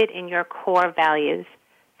 and rooted in your core values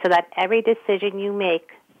so that every decision you make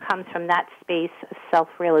comes from that space of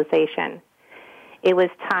self-realization. It was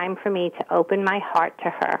time for me to open my heart to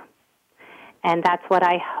her. And that's what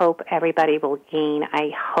I hope everybody will gain.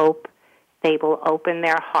 I hope they will open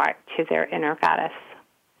their heart to their inner goddess.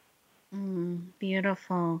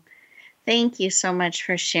 Beautiful. Thank you so much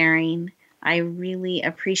for sharing. I really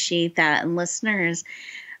appreciate that. And listeners,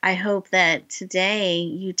 I hope that today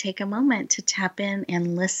you take a moment to tap in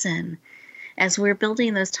and listen. As we're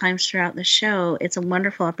building those times throughout the show, it's a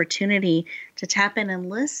wonderful opportunity to tap in and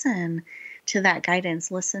listen to that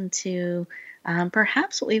guidance. Listen to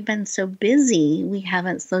perhaps what we've been so busy we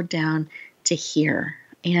haven't slowed down to hear.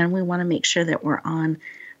 And we want to make sure that we're on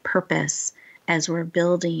purpose as we're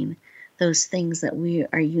building those things that we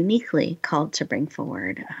are uniquely called to bring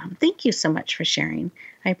forward. Thank you so much for sharing.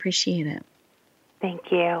 I appreciate it.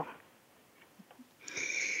 Thank you.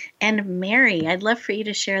 And Mary, I'd love for you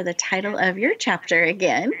to share the title of your chapter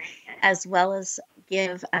again, as well as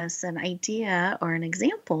give us an idea or an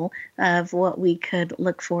example of what we could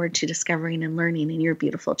look forward to discovering and learning in your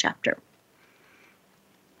beautiful chapter.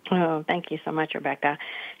 Oh, thank you so much, Rebecca.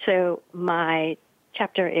 So my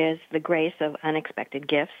chapter is The Grace of Unexpected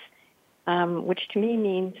Gifts, which to me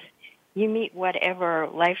means you meet whatever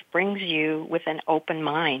life brings you with an open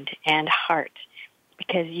mind and heart,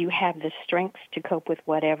 because you have the strength to cope with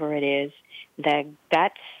whatever it is, the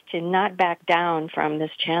guts to not back down from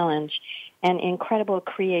this challenge, and incredible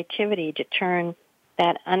creativity to turn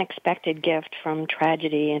that unexpected gift from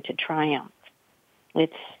tragedy into triumph.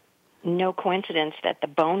 It's no coincidence that the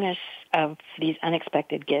bonus of these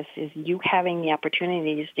unexpected gifts is you having the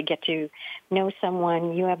opportunities to get to know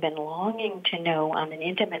someone you have been longing to know on an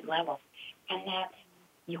intimate level, and that's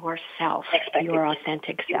yourself, your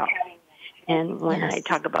authentic self. And when I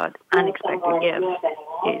talk about unexpected gifts,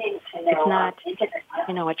 it's not,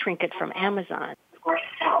 a trinket from Amazon.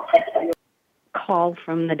 Call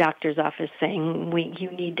from the doctor's office saying, you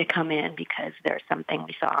need to come in because there's something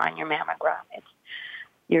we saw on your mammogram. It's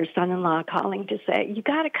your son-in-law calling to say, you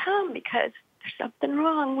got to come because there's something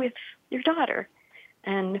wrong with your daughter.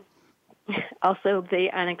 And also the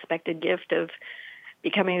unexpected gift of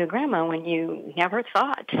becoming a grandma when you never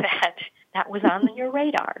thought that was on your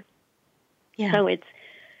radar. Yeah. So it's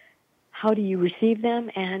how do you receive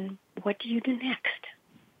them and what do you do next?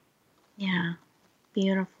 Yeah,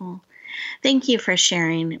 beautiful. Thank you for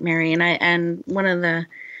sharing, Mary. And one of the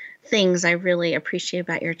things I really appreciate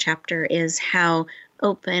about your chapter is how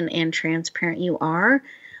open and transparent you are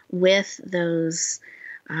with those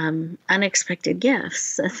unexpected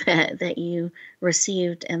gifts that you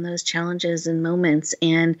received and those challenges and moments,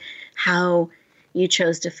 and how you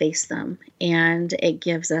chose to face them. And it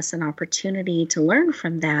gives us an opportunity to learn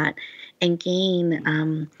from that and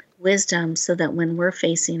gain wisdom so that when we're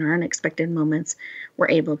facing our unexpected moments, we're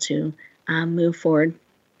able to move forward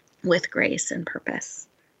with grace and purpose.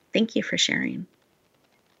 Thank you for sharing.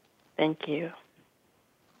 Thank you.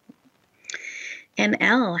 And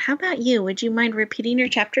Elle, how about you? Would you mind repeating your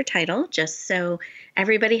chapter title just so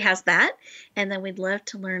everybody has that? And then we'd love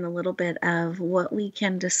to learn a little bit of what we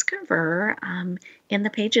can discover in the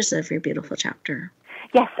pages of your beautiful chapter.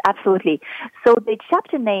 Yes, absolutely. So the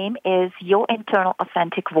chapter name is Your Internal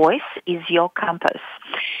Authentic Voice is Your Compass.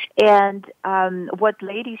 And what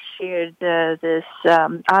ladies shared, this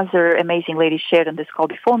other amazing ladies shared on this call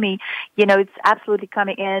before me, it's absolutely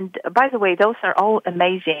coming. And by the way, those are all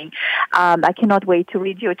amazing. I cannot wait to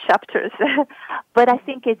read your chapters. But I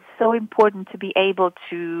think it's so important to be able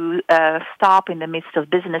to stop in the midst of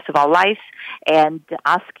business of our lives and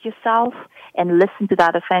ask yourself and listen to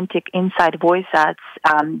that authentic inside voice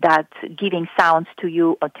that's giving sounds to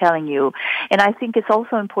you or telling you. And I think it's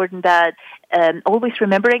also important that always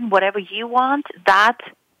remembering whatever you want, that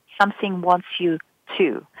something wants you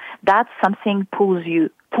too. That something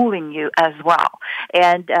pulling you as well.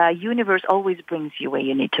 And universe always brings you where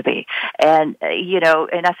you need to be. And,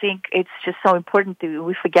 and I think it's just so important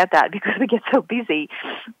we forget that because we get so busy.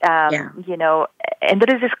 And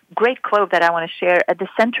there is this great quote that I want to share. At the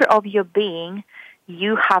center of your being,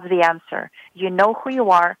 you have the answer. You know who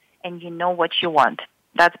you are and you know what you want.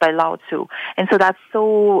 That's by Lao Tzu. And so that's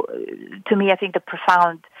so, to me, I think the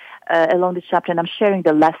profound along the chapter, and I'm sharing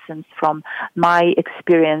the lessons from my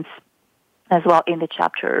experience as well in the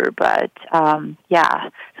chapter. But so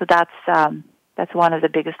that's one of the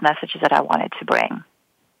biggest messages that I wanted to bring.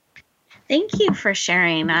 Thank you for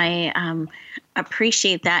sharing. I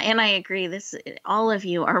appreciate that. And I agree. All of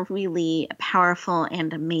you are really powerful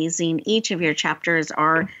and amazing. Each of your chapters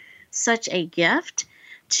are such a gift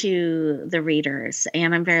to the readers.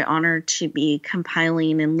 And I'm very honored to be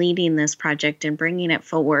compiling and leading this project and bringing it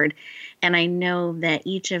forward. And I know that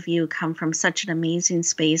each of you come from such an amazing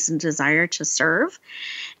space and desire to serve.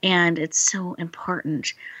 And it's so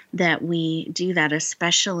important that we do that,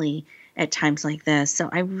 especially at times like this. So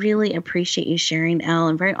I really appreciate you sharing, Elle.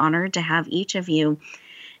 I'm very honored to have each of you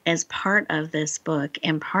as part of this book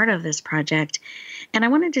and part of this project. And I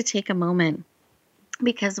wanted to take a moment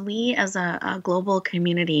because we as a global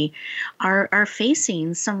community are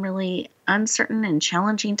facing some really uncertain and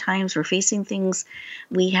challenging times. We're facing things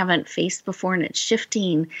we haven't faced before, and it's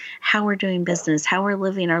shifting how we're doing business, how we're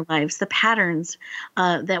living our lives, the patterns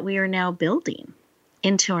that we are now building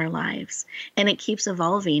into our lives. And it keeps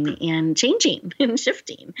evolving and changing and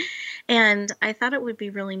shifting. And I thought it would be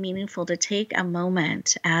really meaningful to take a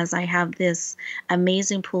moment, as I have this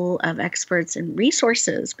amazing pool of experts and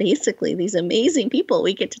resources, basically these amazing people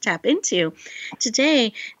we get to tap into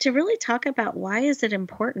today, to really talk about why is it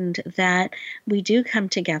important that we do come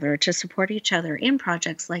together to support each other in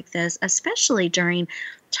projects like this, especially during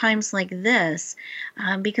times like this,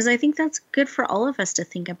 because I think that's good for all of us to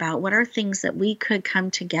think about. What are things that we could come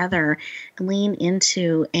together, lean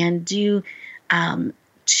into, and do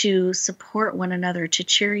to support one another, to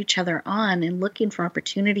cheer each other on, and looking for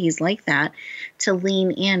opportunities like that to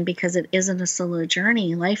lean in, because it isn't a solo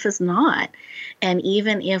journey. Life is not. And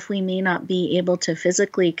even if we may not be able to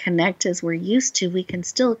physically connect as we're used to, we can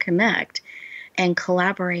still connect and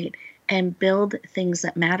collaborate and build things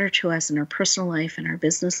that matter to us in our personal life and our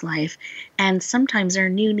business life. And sometimes there are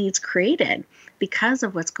new needs created because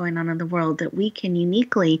of what's going on in the world that we can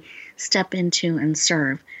uniquely step into and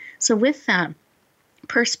serve. So with that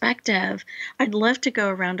perspective, I'd love to go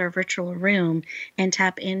around our virtual room and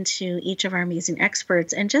tap into each of our amazing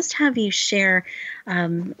experts and just have you share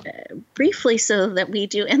briefly, so that we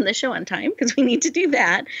do end the show on time, because we need to do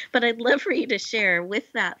that. But I'd love for you to share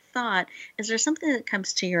with that thought, is there something that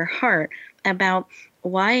comes to your heart about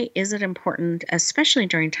why is it important, especially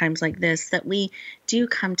during times like this, that we do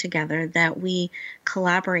come together, that we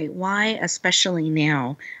collaborate? Why, especially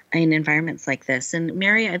now in environments like this? And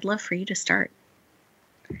Mary, I'd love for you to start.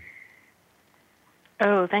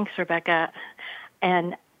 Oh, thanks, Rebecca.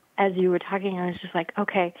 And as you were talking, I was just like,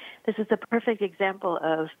 okay, this is the perfect example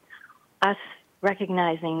of us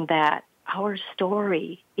recognizing that our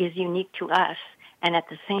story is unique to us, and at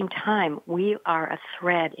the same time, we are a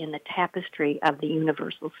thread in the tapestry of the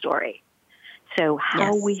universal story. So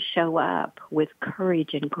how we show up with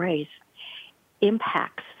courage and grace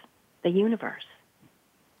impacts the universe.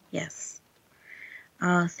 Yes.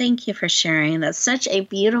 Oh, thank you for sharing. That's such a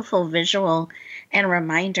beautiful visual and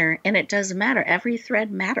reminder. And it does matter. Every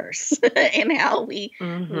thread matters in how we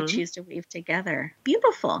choose to weave together.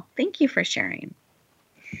 Beautiful. Thank you for sharing.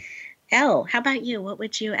 Elle, how about you? What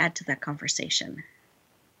would you add to that conversation?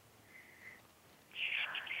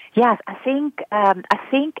 Yes, I think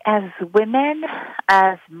as women,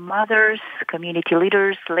 as mothers, community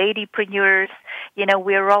leaders, ladypreneurs,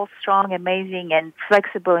 we're all strong, amazing, and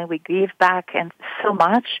flexible, and we give back and so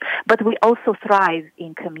much. But we also thrive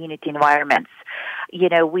in community environments.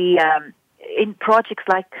 We in projects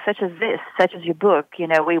such as this, such as your book,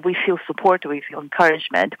 we feel support, we feel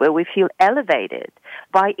encouragement, where we feel elevated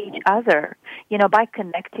by each other, by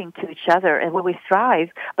connecting to each other, and where we thrive.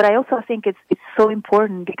 But I also think it's so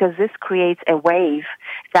important because this creates a wave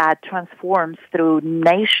that transforms through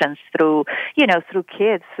nations, through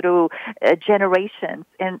kids, through generations.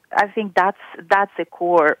 And I think that's a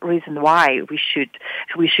core reason why we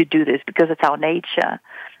should do this, because it's our nature.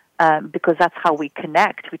 Because that's how we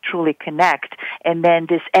connect. We truly connect, and then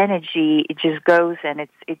this energy, it just goes and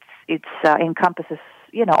it's encompasses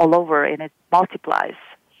all over, and it multiplies.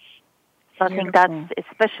 So Beautiful. I think that's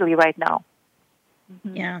especially right now.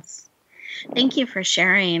 Mm-hmm. Yes. Thank you for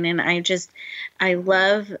sharing. And I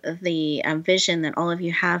love the vision that all of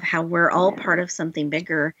you have, how we're all part of something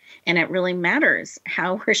bigger. And it really matters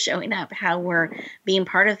how we're showing up, how we're being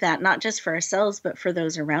part of that, not just for ourselves, but for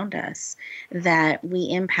those around us, that we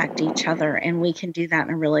impact each other. And we can do that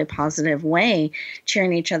in a really positive way,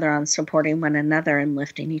 cheering each other on, supporting one another, and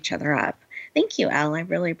lifting each other up. Thank you, Elle. I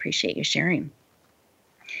really appreciate you sharing.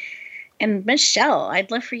 And Michelle,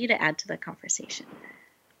 I'd love for you to add to the conversation.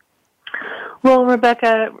 Well,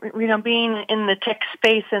 Rebecca, being in the tech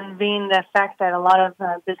space and being the fact that a lot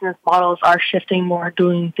of business models are shifting more,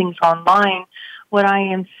 doing things online, what I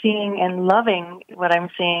am seeing and loving what I'm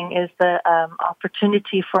seeing is the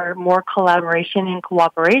opportunity for more collaboration and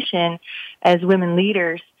cooperation as women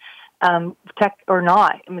leaders, tech or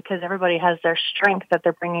not, because everybody has their strength that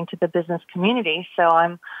they're bringing to the business community. So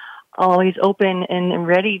I'm always open and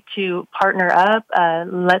ready to partner up.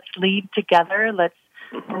 Let's lead together.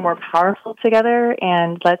 We're more powerful together,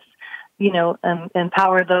 and let's,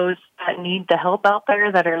 empower those that need the help out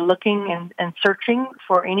there, that are looking and searching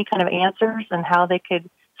for any kind of answers and how they could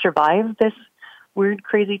survive this weird,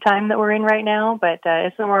 crazy time that we're in right now. But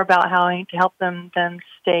it's more about how to help them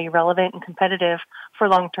stay relevant and competitive for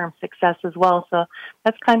long-term success as well. So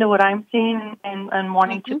that's kind of what I'm seeing and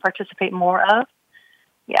wanting to participate more of.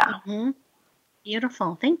 Yeah. Mm-hmm.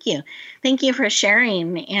 Beautiful. Thank you. Thank you for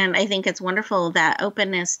sharing. And I think it's wonderful, that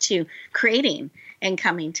openness to creating and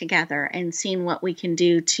coming together and seeing what we can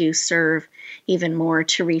do to serve even more,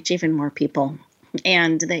 to reach even more people,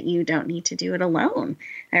 and that you don't need to do it alone.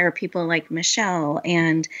 There are people like Michelle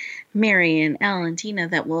and Mary and Elle and Tina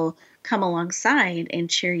that will come alongside and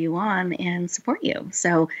cheer you on and support you.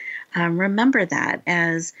 So remember that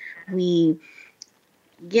as we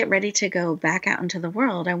get ready to go back out into the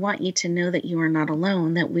world. I want you to know that you are not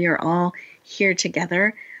alone, that we are all here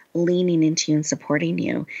together, leaning into you and supporting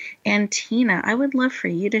you. And Tina, I would love for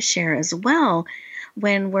you to share as well,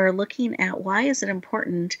 when we're looking at why is it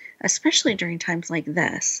important, especially during times like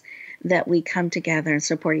this, that we come together and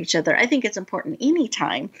support each other. I think it's important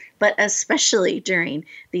anytime, but especially during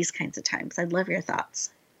these kinds of times. I'd love your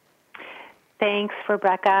thoughts. Thanks,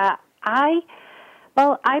 Rebecca.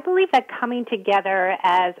 I believe that coming together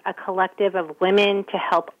as a collective of women to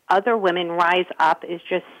help other women rise up is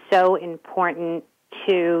just so important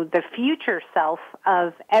to the future self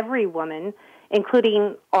of every woman,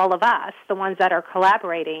 including all of us, the ones that are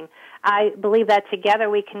collaborating. I believe that together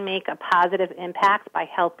we can make a positive impact by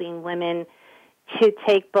helping women to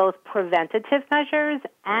take both preventative measures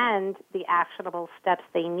and the actionable steps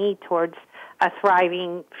they need towards a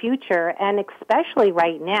thriving future, and especially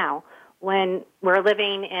right now, when we're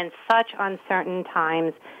living in such uncertain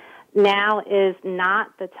times. Now is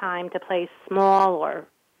not the time to play small or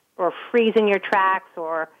freeze in your tracks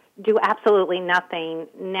or do absolutely nothing.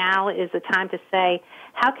 Now is the time to say,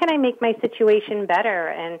 how can I make my situation better,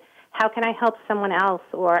 and how can I help someone else,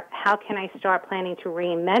 or how can I start planning to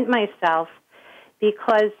reinvent myself?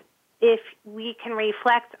 Because if we can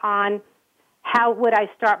reflect on how would I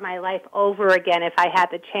start my life over again if I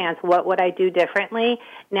had the chance? What would I do differently?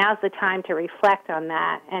 Now's the time to reflect on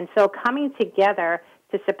that. And so coming together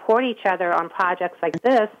to support each other on projects like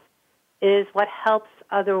this is what helps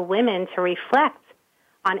other women to reflect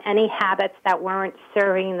on any habits that weren't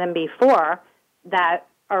serving them before, that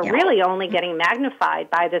are really only getting magnified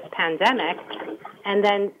by this pandemic, and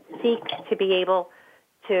then seek to be able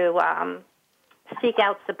to seek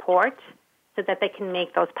out support so that they can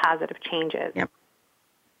make those positive changes. Yep.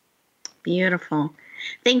 Beautiful.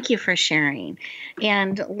 Thank you for sharing.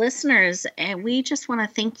 And listeners, we just want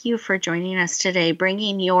to thank you for joining us today,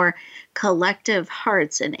 bringing your collective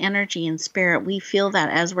hearts and energy and spirit. We feel that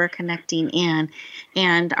as we're connecting in.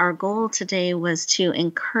 And our goal today was to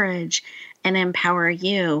encourage and empower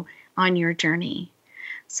you on your journey.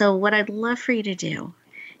 So what I'd love for you to do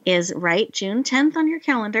is write June 10th on your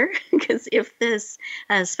calendar, because if this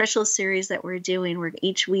special series that we're doing, we're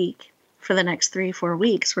each week for the next 3-4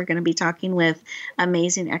 weeks, we're going to be talking with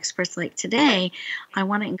amazing experts like today. I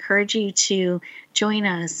want to encourage you to join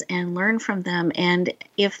us and learn from them. And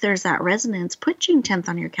if there's that resonance, put June 10th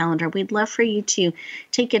on your calendar. We'd love for you to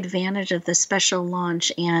take advantage of this special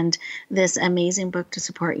launch and this amazing book to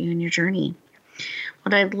support you in your journey.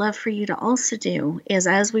 What I'd love for you to also do is,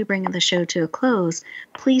 as we bring the show to a close,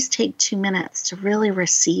 please take 2 minutes to really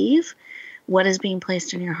receive what is being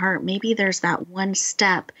placed in your heart. Maybe there's that one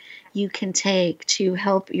step you can take to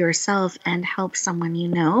help yourself and help someone you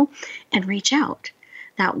know, and reach out.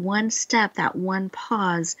 That one step, that one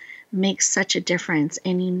pause makes such a difference,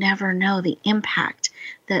 and you never know the impact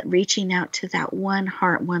that reaching out to that one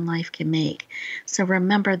heart, one life can make. So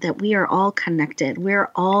remember that we are all connected. We're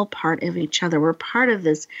all part of each other. We're part of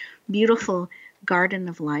this beautiful garden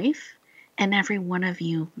of life, and every one of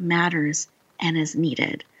you matters and is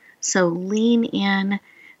needed. So lean in,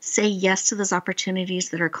 say yes to those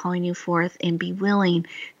opportunities that are calling you forth, and be willing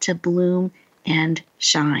to bloom and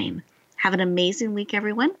shine. Have an amazing week,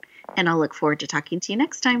 everyone, and I'll look forward to talking to you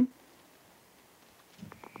next time.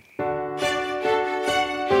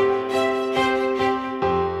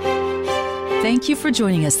 Thank you for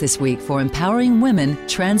joining us this week for Empowering Women,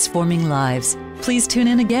 Transforming Lives. Please tune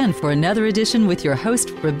in again for another edition with your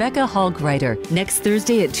host, Rebecca Hall-Gruyter, next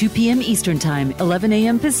Thursday at 2 p.m. Eastern Time, 11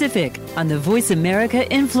 a.m. Pacific, on the Voice America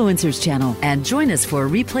Influencers channel. And join us for a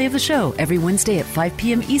replay of the show every Wednesday at 5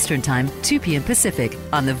 p.m. Eastern Time, 2 p.m. Pacific,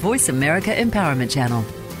 on the Voice America Empowerment channel.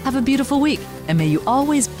 Have a beautiful week, and may you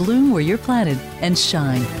always bloom where you're planted and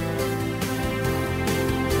shine.